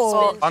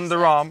 Oh,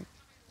 underarm,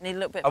 Need a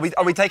little bit.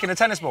 are we taking a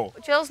tennis ball?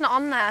 Jill's not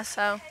on there,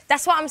 so.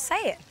 that's what I'm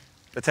saying.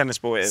 The tennis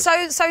ball is. So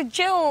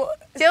Jill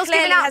Jill's clearly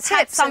giving out has had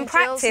tips some and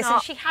Jill's practice and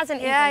not. she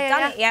hasn't Yeah, even yeah,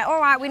 done it yet. All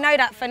right, we know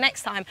that for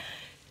next time.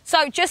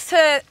 So just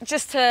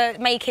to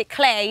make it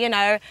clear, you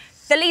know,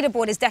 the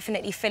leaderboard is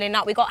definitely filling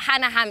up. We got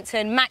Hannah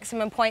Hampton,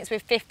 maximum points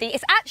with 50.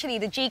 It's actually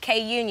the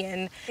GK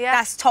Union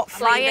that's top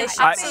three. Flying. this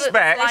I year.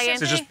 expect Flying.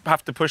 to just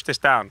have to push this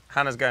down.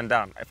 Hannah's going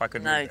down. If I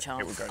could No move it, chance.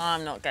 it would go.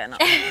 I'm not getting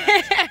up.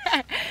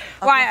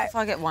 Right. If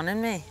I get one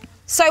in me.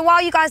 So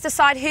while you guys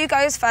decide who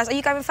goes first, are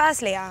you going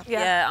first, Leah?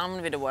 Yeah, I'm going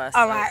to be the worst.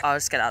 All so right. I'll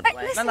just get out of the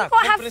way. Listen, no, you've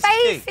got to have confidence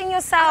is faith key. in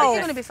yourself.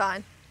 You're gonna be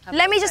fine.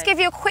 Let me just give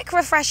you a quick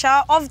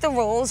refresher of the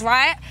rules,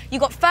 right? You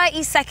got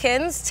 30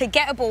 seconds to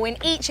get a ball in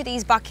each of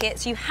these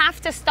buckets. You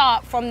have to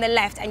start from the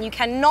left and you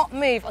cannot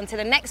move onto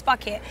the next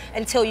bucket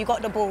until you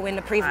got the ball in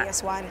the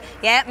previous one.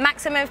 Yeah,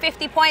 maximum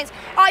 50 points.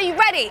 Are you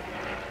ready?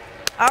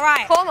 All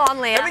right. Come on,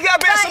 Leah. Can we get a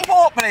bit of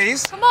support,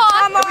 please? Come on.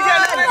 Come on. Can we get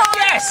a little bit?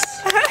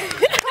 Yes!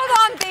 Come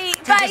on, B.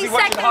 30 busy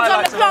watching seconds the on the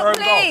highlights of clock, our own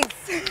goal.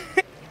 please.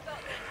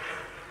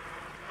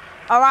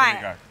 All right.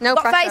 There No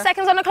got 30 pressure.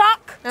 seconds on the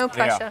clock? No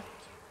pressure.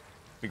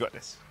 We got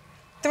this.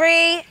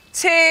 3,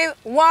 2,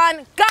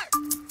 1, go.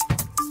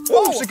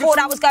 Whoa, I thought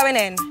that was going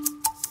in.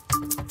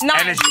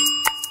 Nice. Energy.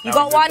 You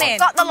got one in.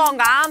 Got the long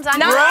arms. I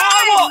know.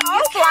 Bravo!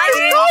 Okay.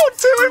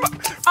 Three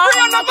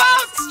on the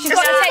bounce! She's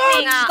got the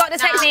technique. She's got the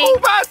technique. All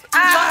bad. She's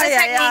got the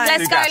technique.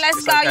 Let's You go, guys, let's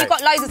it's go. okay. You've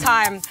got loads of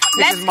time. This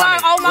Let's is go.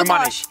 money. Oh my We're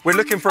money. gosh. We're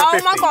looking for a 50.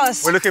 Oh my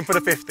gosh. We're looking for the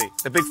 50.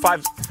 The big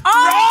 5.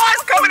 Oh,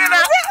 it's coming in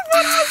there.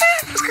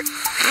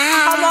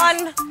 come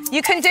on.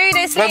 You can do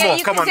this, One Leah. more.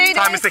 You Come can on. do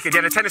Time this. is ticking.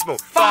 Yeah, the tennis ball.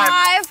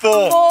 5,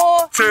 4,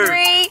 4, 2,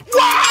 3.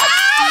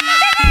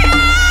 1.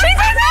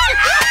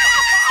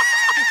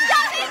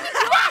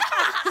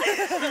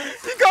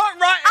 You got it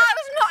right. I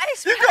was not You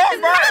expecting got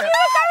it right. What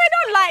was going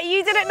on? Like,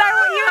 you didn't know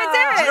what you were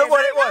doing. Do you know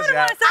what it was?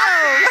 Yeah.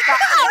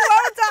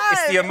 Well done.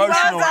 It's the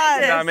emotional. Well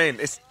done. You know what I mean?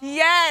 It's.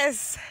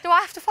 Yes. Do I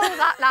have to follow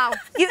that now?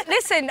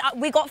 Listen,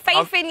 we got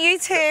faith in you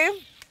too.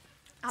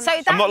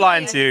 I'm not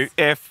lying to you.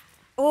 If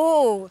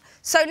Oh,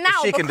 so now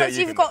she can do it, because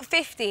you you've can got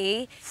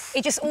 50,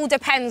 it just all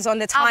depends on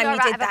the I'll time be you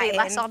alright did if I that beat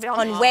less, I'll be in,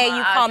 honest. on where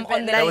you Oh, come it's a bit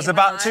on the there was late.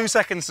 about 2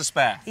 seconds to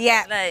spare.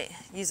 Yeah, Late.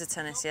 Use the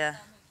tennis, yeah.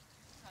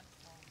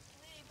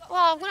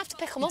 Well, I'm gonna have to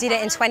pick them up. did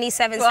it in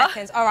 27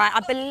 seconds. All right, I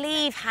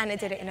believe Hannah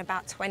did it in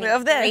about 23,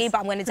 of this? but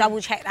I'm going to double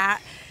check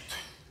that.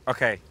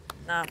 Okay.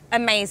 No.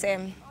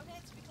 Amazing.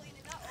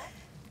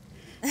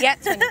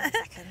 Yep, 29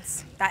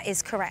 seconds. That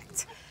is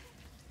correct.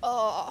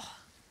 Oh.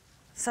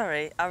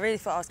 Sorry, I really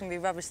thought I was going to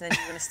be rubbish and then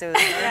you were going to steal the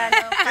ball. Yeah,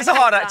 no. It's a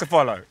hard act to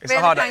follow. It's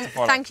a hard act to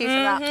follow. Thank you for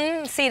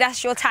that. See,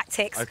 that's your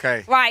tactics.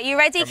 Okay. Right, you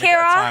ready, Let me get a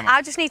Keira? timer.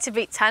 I just need to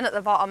beat 10 at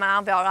the bottom and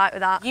I'll be all right with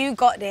that. You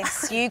got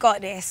this. You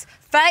got this.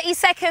 30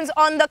 seconds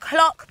on the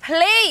clock,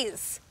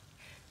 please.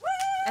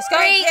 Let's go.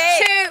 3,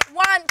 2,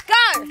 1,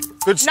 go.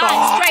 Good start.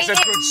 Nice, It's straight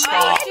a in. good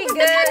start. Oh, the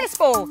tennis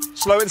ball.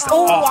 Slow and steady.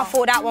 Oh, I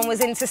thought that one was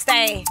in to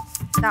stay.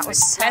 That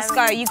was Let's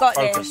go. You got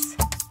Focus. this.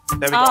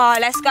 There we go. Oh,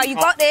 let's go. You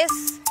got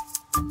this.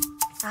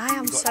 I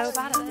am so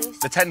bad at this.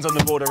 The 10's on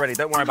the board already.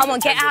 Don't worry about it. Come on,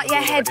 The get 10's out on the your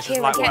board head, already. This is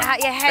Keira. light Get work. out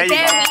your head. There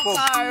you There go. we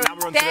go. Now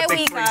we're on to There the we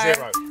big go.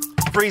 3-0.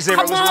 3-0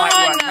 Come was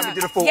light work. Can we on.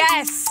 do the 4?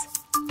 Yes.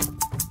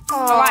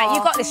 All right, you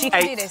got this. You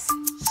can 8. do this.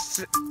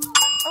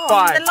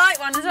 5, The light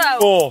one as well.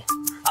 4,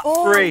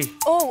 Oh, 3,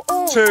 oh,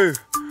 oh. 2,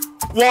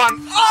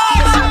 1.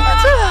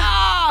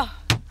 Oh,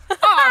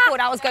 I thought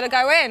that was going to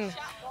go in.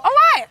 All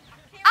right.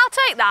 I'll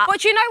take that.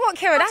 But you know what,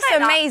 Keira? That's take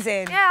that.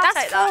 amazing. Yeah, I'll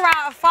That's take 4 that.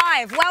 out of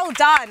 5. Well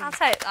done. I'll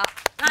take that.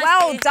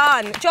 Well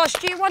done. Josh,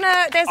 do you want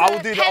to... There's I will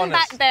a do the pen honours.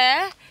 back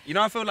there. You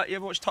know, I feel like you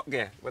ever watch Top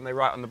Gear when they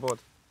write on the board?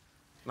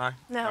 No?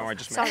 No, I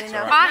just sorry, missed. no.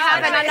 All I right.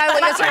 haven't. I know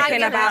what you're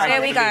talking about.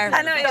 Here we go.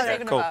 I know what you're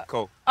talking about.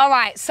 Cool. All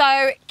right, so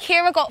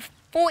Keira got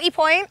 40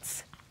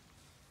 points.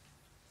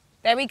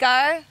 There we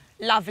go.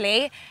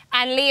 Lovely.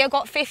 And Leah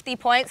got 50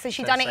 points, and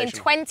she done it in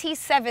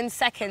 27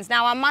 seconds.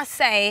 Now, I must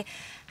say,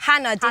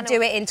 Hannah did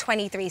do it in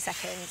 23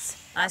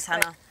 seconds. Nice,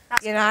 Hannah.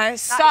 You know,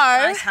 so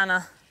Nice,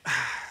 Hannah.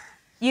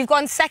 you've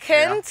gone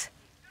second.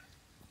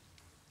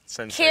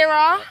 Sensational.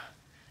 Keira.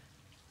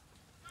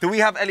 Do we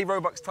have Ellie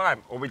Roebuck's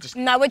time, or we just?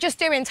 No, we're just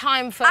doing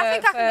time for, I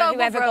think I can go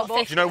whoever above got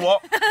Roebuck. 50. Do you know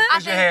what?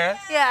 Because you're here.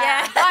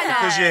 Yeah, why not?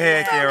 Because you're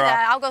here, Keira.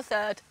 Yeah, I'll go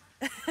third.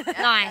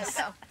 Nice.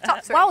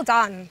 Top 3. Well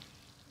done.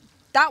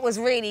 That was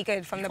really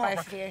good from the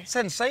both of you.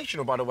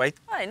 Sensational, by the way.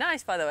 Oh,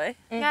 nice, by the way.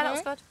 Yeah, that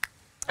was good.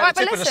 All right,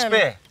 Tip but of the listen,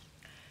 spear.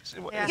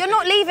 Yeah. you're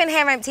not leaving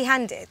here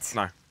empty-handed.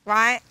 No.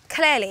 Right?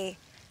 Clearly,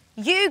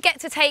 you get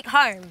to take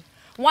home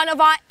one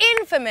of our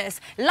infamous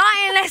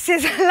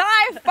Lionesses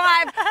Live 5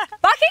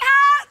 bucket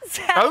hats.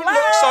 Don't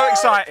look so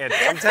excited.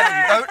 I'm telling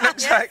you, don't look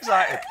so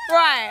excited.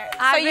 Right.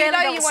 I So you really know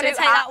don't you want to suit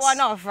take that hats. one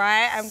off,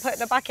 right? And put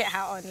the bucket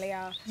hat on,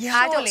 Leah. Yeah,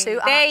 I don't suit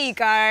There hats. you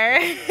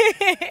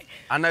go.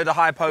 I know the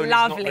high pony's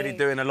not Lovely. really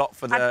doing a lot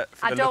for the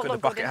I look don't of the look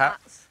good bucket in hat.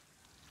 hats.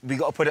 We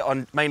got to put it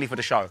on mainly for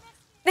the show.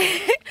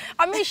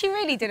 I mean, she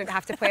really didn't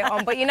have to put it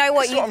on, but you know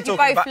what? That's what I'm You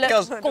talking both about.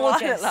 Girls, look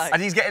gorgeous.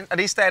 And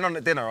he's staying on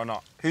at dinner or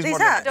not? Who's These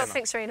modelling I at don't dinner?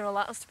 think Sarina will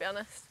let us, to be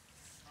honest.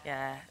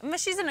 Yeah. But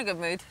she's in a good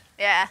mood.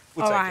 Yeah.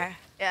 We'll All take right.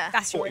 Yeah.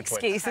 That's your 40 points.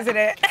 excuse, isn't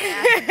it?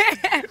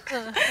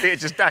 It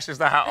just dashes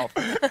the hat off.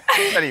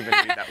 Don't even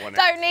need that one.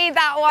 Don't need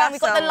that one.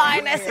 We've got the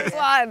Lionesses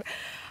one.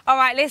 All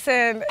right,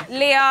 listen,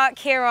 Leah,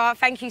 Keira,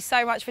 thank you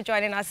so much for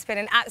joining us. It's been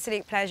an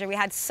absolute pleasure. We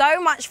had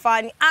so much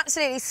fun.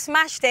 Absolutely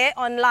smashed it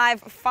on Live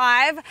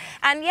 5.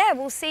 And yeah,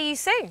 we'll see you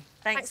soon.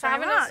 Thanks for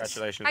very having us. much.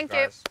 Congratulations, Thank you.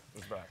 guys. It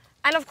was great.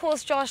 And of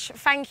course, Josh,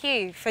 thank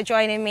you for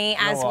joining me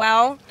as what?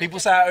 well. People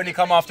say I only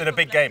come after the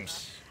big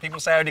games. People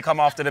say I only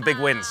come after the big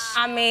wins.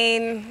 I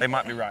mean, They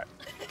might be right.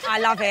 I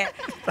love it.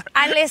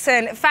 And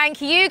listen,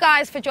 thank you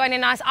guys for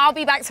joining us. I'll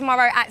be back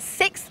tomorrow at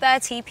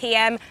 6:30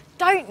 p.m.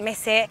 Don't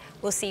miss it.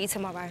 We'll see you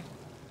tomorrow.